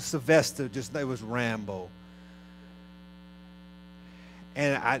Rambo. It was Sylvester, it was Rambo.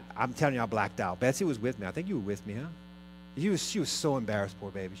 And I'm telling you, I blacked out. Betsy was with me. I think you were with me, huh? She was so embarrassed,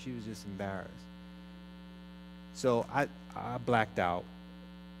 poor baby. She was just embarrassed. So I blacked out,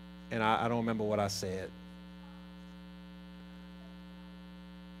 and I don't remember what I said.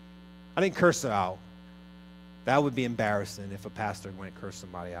 I didn't curse her out. That would be embarrassing if a pastor went and cursed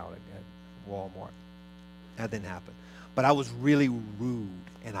somebody out at Walmart. That didn't happen. But I was really rude,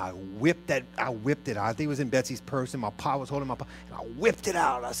 and I whipped it. I think it was in Betsy's purse, and my pa was holding my pa, and I whipped it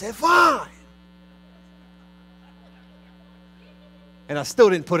out. I said, "Fine." And I still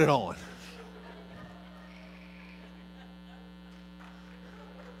didn't put it on.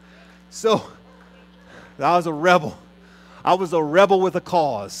 So I was a rebel. I was a rebel with a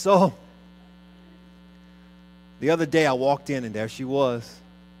cause. So the other day I walked in, and there she was.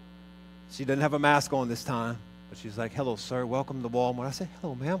 She didn't have a mask on this time, but she was like, "Hello, sir. Welcome to Walmart." I said,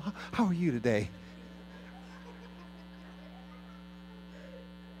 "Hello, ma'am. How are you today?"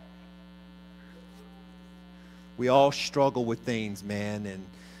 We all struggle with things, man, and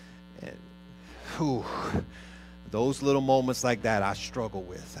those little moments like that I struggle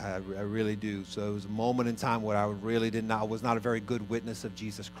with. I really do. So it was a moment in time where I was not a very good witness of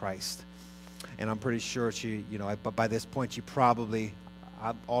Jesus Christ. And I'm pretty sure she, but by this point she probably,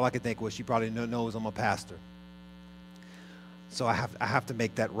 all I could think was she probably knows I'm a pastor. So I have to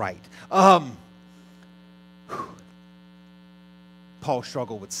make that right. Paul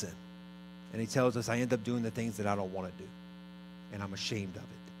struggled with sin. And he tells us, I end up doing the things that I don't want to do. And I'm ashamed of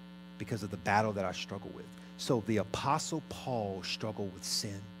it because of the battle that I struggle with. So the Apostle Paul struggled with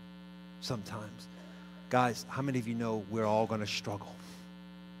sin sometimes. Guys, how many of you know we're all going to struggle?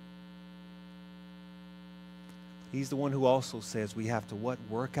 He's the one who also says we have to what?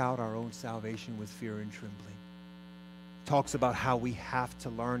 Work out our own salvation with fear and trembling. Talks about how we have to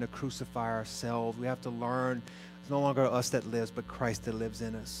learn to crucify ourselves. We have to learn it's no longer us that lives, but Christ that lives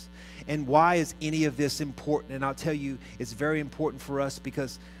in us. And why is any of this important? And I'll tell you, it's very important for us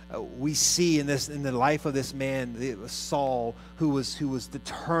because we see in the life of this man, Saul, who was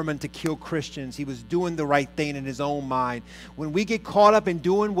determined to kill Christians. He was doing the right thing in his own mind. When we get caught up in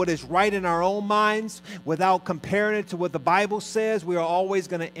doing what is right in our own minds without comparing it to what the Bible says, we are always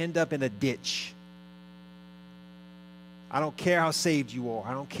going to end up in a ditch. I don't care how saved you are.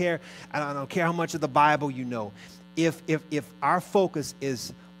 I don't care how much of the Bible you know. If our focus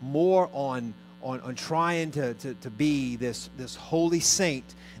is more on trying to be this holy saint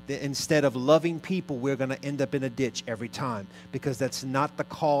instead of loving people, we're going to end up in a ditch every time, because that's not the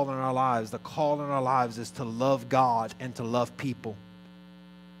call in our lives. The call in our lives is to love God and to love people.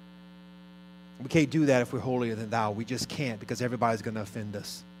 We can't do that if we're holier than thou. We just can't, because everybody's going to offend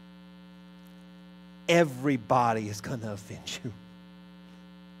us. Everybody is going to offend you.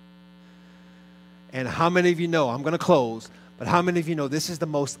 And how many of you know, I'm going to close, but how many of you know this is the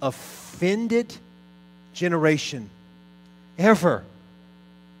most offended generation ever?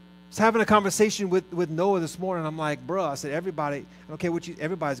 I was having a conversation with Noah this morning. I'm like, bro, I said, everybody, okay,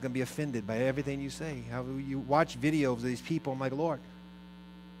 everybody's going to be offended by everything you say. How you watch videos of these people. I'm like, Lord,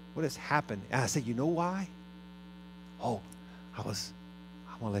 what has happened? And I said, you know why? Oh, I want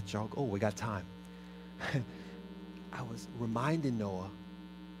to let y'all go. We got time. I was reminding Noah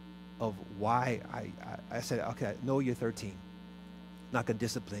of why I said, okay, Noah, you're 13. I'm not going to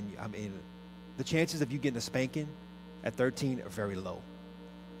discipline you. I mean, the chances of you getting a spanking at 13 are very low.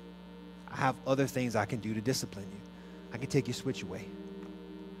 I have other things I can do to discipline you. I can take your switch away.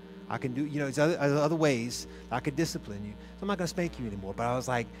 I can do, there's other ways I could discipline you. So I'm not going to spank you anymore. But I was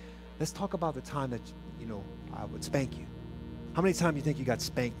like, let's talk about the time that, I would spank you. How many times do you think you got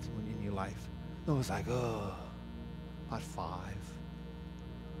spanked in your life? No, it was like, about 5.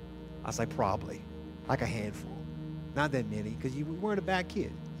 I was like, probably. Like a handful. Not that many, because you weren't a bad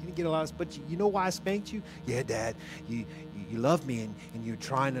kid. You didn't get a lot of, but you know why I spanked you? Yeah, Dad, you love me, and you're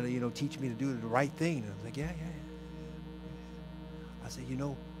trying to, teach me to do the right thing. And I was like, yeah. I said,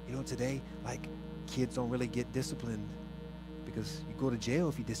 today, like, kids don't really get disciplined because you go to jail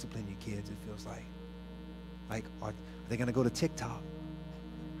if you discipline your kids, it feels like. Like, are they going to go to TikTok?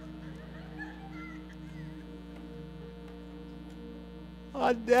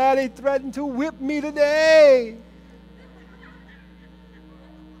 Oh, Daddy threatened to whip me today.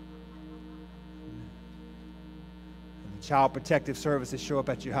 And the Child Protective Services show up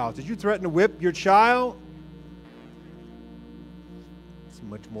at your house. Did you threaten to whip your child? It's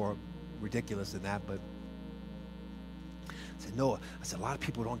much more ridiculous than that, but I said, no. I said, a lot of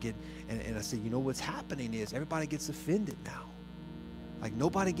people don't get, and I said, what's happening is everybody gets offended now. Like,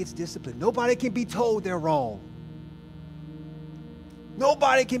 nobody gets disciplined. Nobody can be told they're wrong.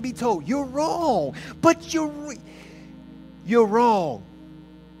 Nobody can be told, you're wrong, but you're wrong.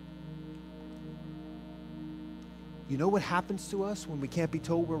 You know what happens to us when we can't be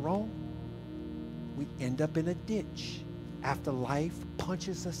told we're wrong? We end up in a ditch after life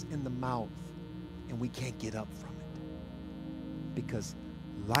punches us in the mouth and we can't get up from it. Because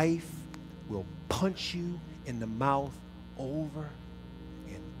life will punch you in the mouth over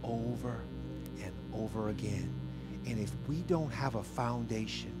and over and over again. And if we don't have a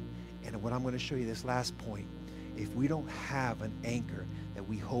foundation, and what I'm going to show you this last point, if we don't have an anchor that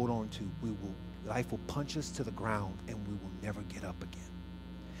we hold on to, life will punch us to the ground and we will never get up again.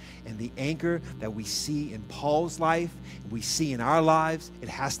 And the anchor that we see in Paul's life, we see in our lives, it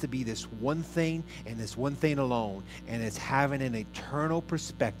has to be this one thing and this one thing alone, and it's having an eternal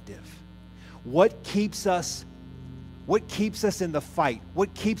perspective. What keeps us in the fight?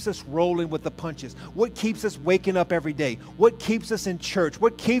 What keeps us rolling with the punches? What keeps us waking up every day? What keeps us in church?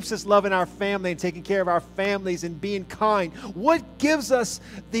 What keeps us loving our family and taking care of our families and being kind? What gives us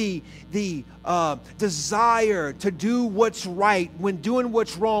the desire to do what's right when doing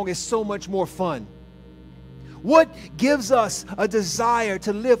what's wrong is so much more fun? What gives us a desire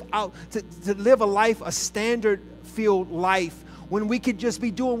to live a life, a standard-filled life, when we could just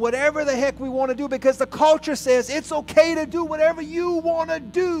be doing whatever the heck we want to do because the culture says it's okay to do whatever you want to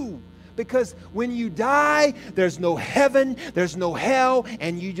do? Because when you die, there's no heaven, there's no hell,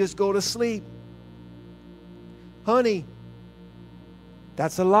 and you just go to sleep. Honey,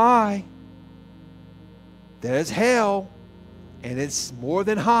 that's a lie. There's hell, and it's more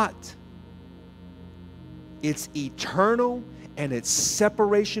than hot. It's eternal, and it's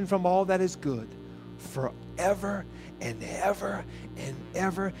separation from all that is good forever and ever and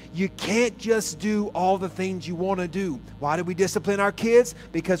ever. You can't just do all the things you want to do. Why do we discipline our kids?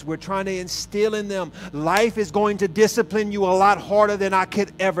 Because we're trying to instill in them, life is going to discipline you a lot harder than I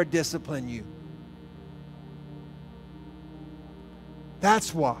could ever discipline you.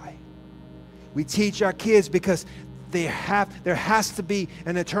 That's why we teach our kids, because there has to be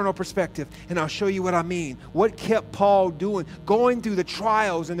an eternal perspective. And I'll show you what I mean. What kept Paul going through the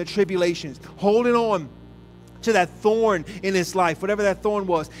trials and the tribulations, holding on to that thorn in his life, whatever that thorn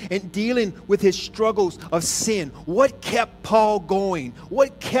was, and dealing with his struggles of sin. What kept Paul going?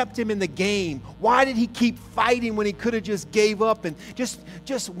 What kept him in the game? Why did he keep fighting when he could have just gave up and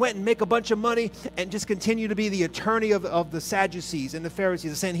just went and make a bunch of money and just continue to be the attorney of the Sadducees and the Pharisees,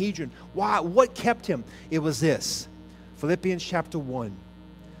 the Sanhedrin? Why? What kept him? It was this. Philippians chapter 1,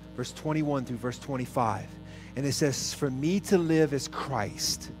 verse 21 through verse 25. And it says, "For me to live is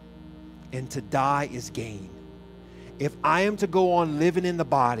Christ, and to die is gain. If I am to go on living in the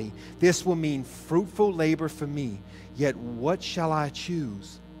body, this will mean fruitful labor for me. Yet what shall I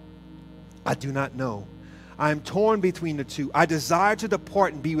choose? I do not know. I am torn between the two. I desire to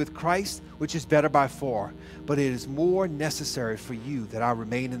depart and be with Christ, which is better by far. But it is more necessary for you that I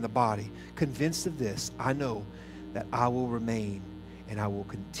remain in the body. Convinced of this, I know that I will remain, and I will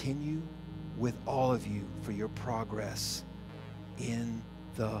continue with all of you for your progress in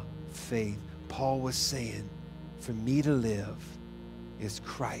the faith. Paul was saying, for me to live is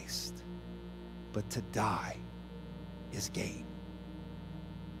Christ, but to die is gain.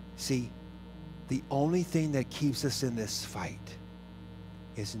 See, the only thing that keeps us in this fight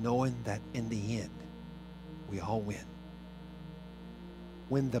is knowing that in the end, we all win.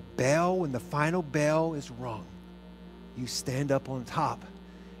 When the final bell is rung, you stand up on top,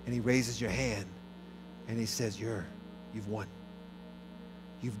 and he raises your hand, and he says, you've won.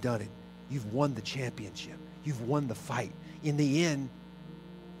 You've done it. You've won the championship. You've won the fight. In the end,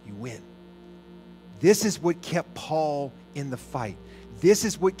 you win. This is what kept Paul in the fight. This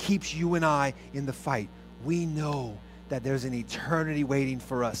is what keeps you and I in the fight. We know that there's an eternity waiting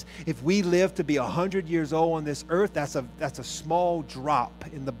for us. If we live to be 100 years old on this earth, that's a small drop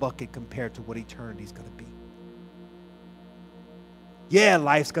in the bucket compared to what eternity is going to be. Yeah,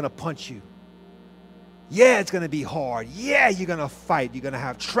 life's going to punch you. Yeah, it's going to be hard. Yeah, you're going to fight. You're going to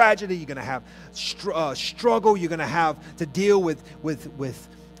have tragedy. You're going to have struggle. You're going to have to deal with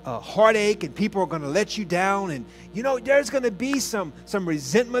heartache, and people are going to let you down. And, you know, there's going to be some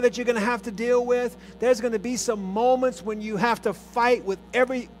resentment that you're going to have to deal with. There's going to be some moments when you have to fight with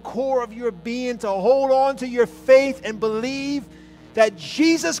every core of your being to hold on to your faith and believe that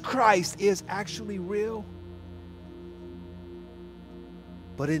Jesus Christ is actually real.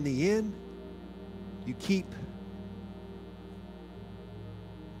 But in the end, you keep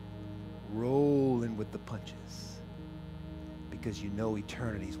rolling with the punches because you know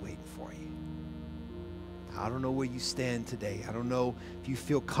eternity's waiting for you. I don't know where you stand today. I don't know if you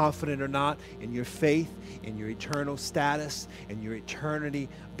feel confident or not in your faith, in your eternal status, and your eternity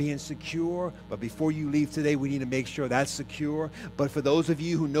being secure. But before you leave today, we need to make sure that's secure. But for those of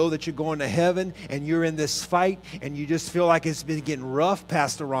you who know that you're going to heaven and you're in this fight and you just feel like it's been getting rough,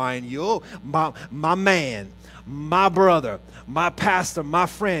 Pastor Ryan, my man, my brother, my pastor, my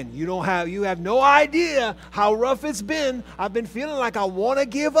friend, you have no idea how rough it's been. I've been feeling like I want to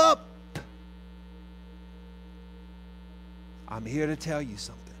give up. I'm here to tell you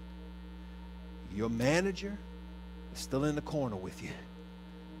something. Your manager is still in the corner with you.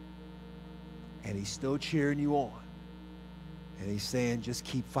 And he's still cheering you on. And he's saying, just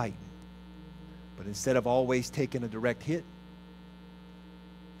keep fighting. But instead of always taking a direct hit,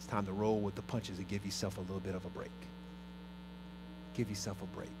 it's time to roll with the punches and give yourself a little bit of a break. Give yourself a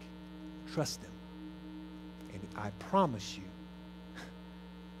break. Trust him. And I promise you,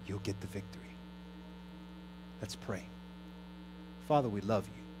 you'll get the victory. Let's pray. Father, we love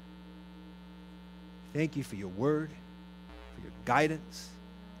you. Thank you for your word, for your guidance,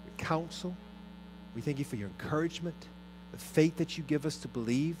 your counsel. We thank you for your encouragement, the faith that you give us to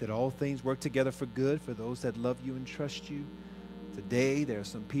believe that all things work together for good for those that love you and trust you. Today, there are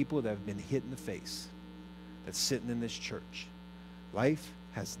some people that have been hit in the face that's sitting in this church. Life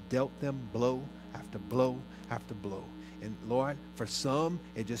has dealt them blow after blow after blow. And Lord, for some,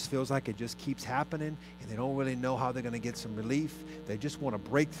 it just feels like it just keeps happening, and they don't really know how they're going to get some relief. They just want a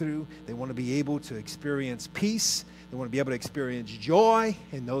breakthrough. They want to be able to experience peace. They want to be able to experience joy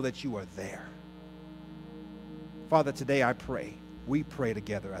and know that you are there. Father, today I pray, we pray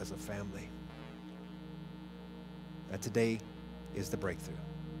together as a family, that today is the breakthrough.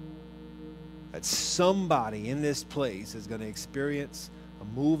 That somebody in this place is going to experience a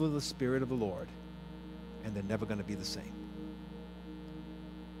move of the Spirit of the Lord, and they're never going to be the same.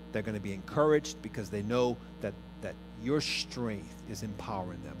 They're going to be encouraged because they know that your strength is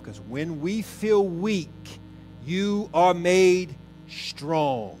empowering them. Because when we feel weak, you are made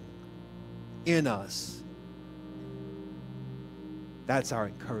strong in us. That's our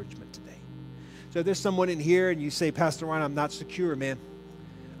encouragement today. So if there's someone in here and you say, Pastor Ryan, I'm not secure, man.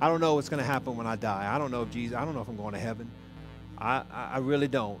 I don't know what's going to happen when I die. I don't know if I'm going to heaven. I really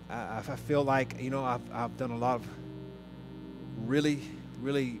don't. I feel like, I've done a lot of really,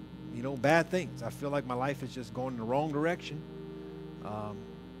 really, bad things. I feel like my life is just going in the wrong direction.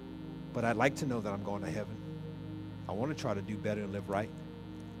 But I'd like to know that I'm going to heaven. I want to try to do better and live right.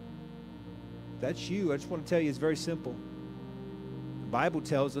 If that's you, I just want to tell you it's very simple. The Bible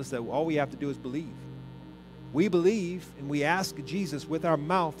tells us that all we have to do is believe. We believe and we ask Jesus with our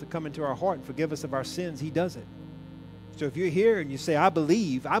mouth to come into our heart and forgive us of our sins. He does it. So if you're here and you say, I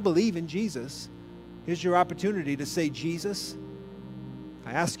believe in Jesus, Here's your opportunity to say, Jesus,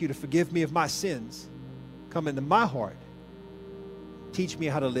 I ask you to forgive me of my sins. Come into my heart. Teach me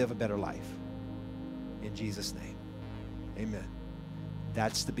how to live a better life. In Jesus' name, amen.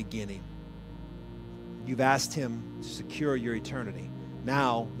 That's the beginning. You've asked him to secure your eternity.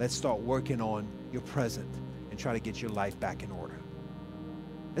 Now, let's start working on your present and try to get your life back in order.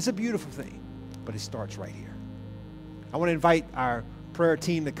 It's a beautiful thing, but it starts right here. I want to invite our prayer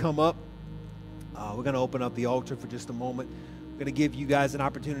team to come up. We're going to open up the altar for just a moment. We're going to give you guys an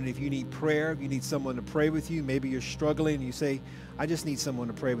opportunity. If you need prayer, if you need someone to pray with you, maybe you're struggling and you say, I just need someone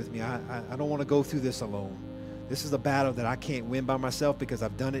to pray with me. I don't want to go through this alone. This is a battle that I can't win by myself because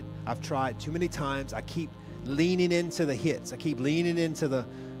I've done it. I've tried too many times. I keep leaning into the hits. I keep leaning into the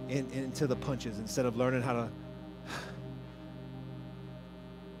punches instead of learning how to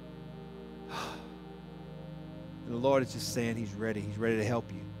and the Lord is just saying he's ready. He's ready to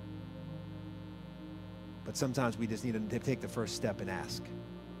help you. But sometimes we just need to take the first step and ask.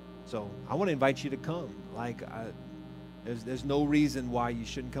 So I want to invite you to come. There's no reason why you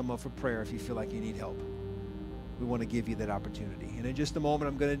shouldn't come up for prayer if you feel like you need help. We want to give you that opportunity. And in just a moment,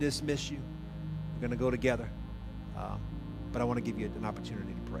 I'm going to dismiss you. We're going to go together. But I want to give you an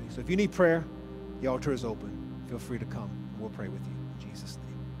opportunity to pray. So if you need prayer, the altar is open. Feel free to come. We'll pray with you in Jesus' name.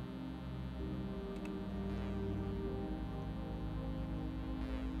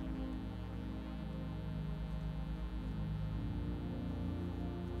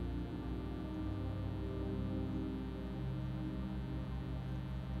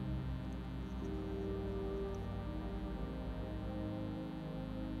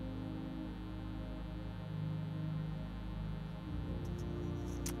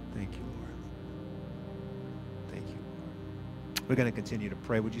 We're going to continue to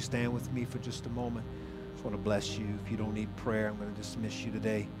pray. Would you stand with me for just a moment? I just want to bless you. If you don't need prayer, I'm going to dismiss you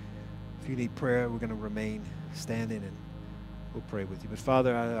today. If you need prayer, we're going to remain standing and we'll pray with you. But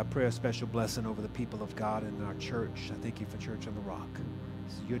Father, I pray a special blessing over the people of God in our church. I thank you for Church on the Rock.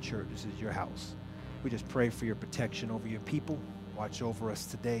 This is your church. This is your house. We just pray for your protection over your people. Watch over us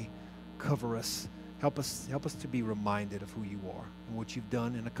today. Cover us. Help us to be reminded of who you are and what you've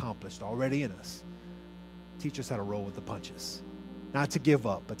done and accomplished already in us. Teach us how to roll with the punches. Not to give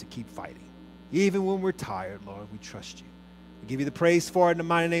up, but to keep fighting. Even when we're tired, Lord, we trust you. We give you the praise for it in the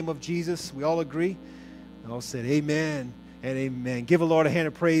mighty name of Jesus. We all agree. We all said amen and amen. Give the Lord a hand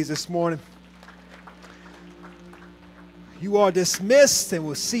of praise this morning. You are dismissed, and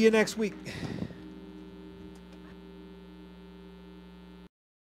we'll see you next week.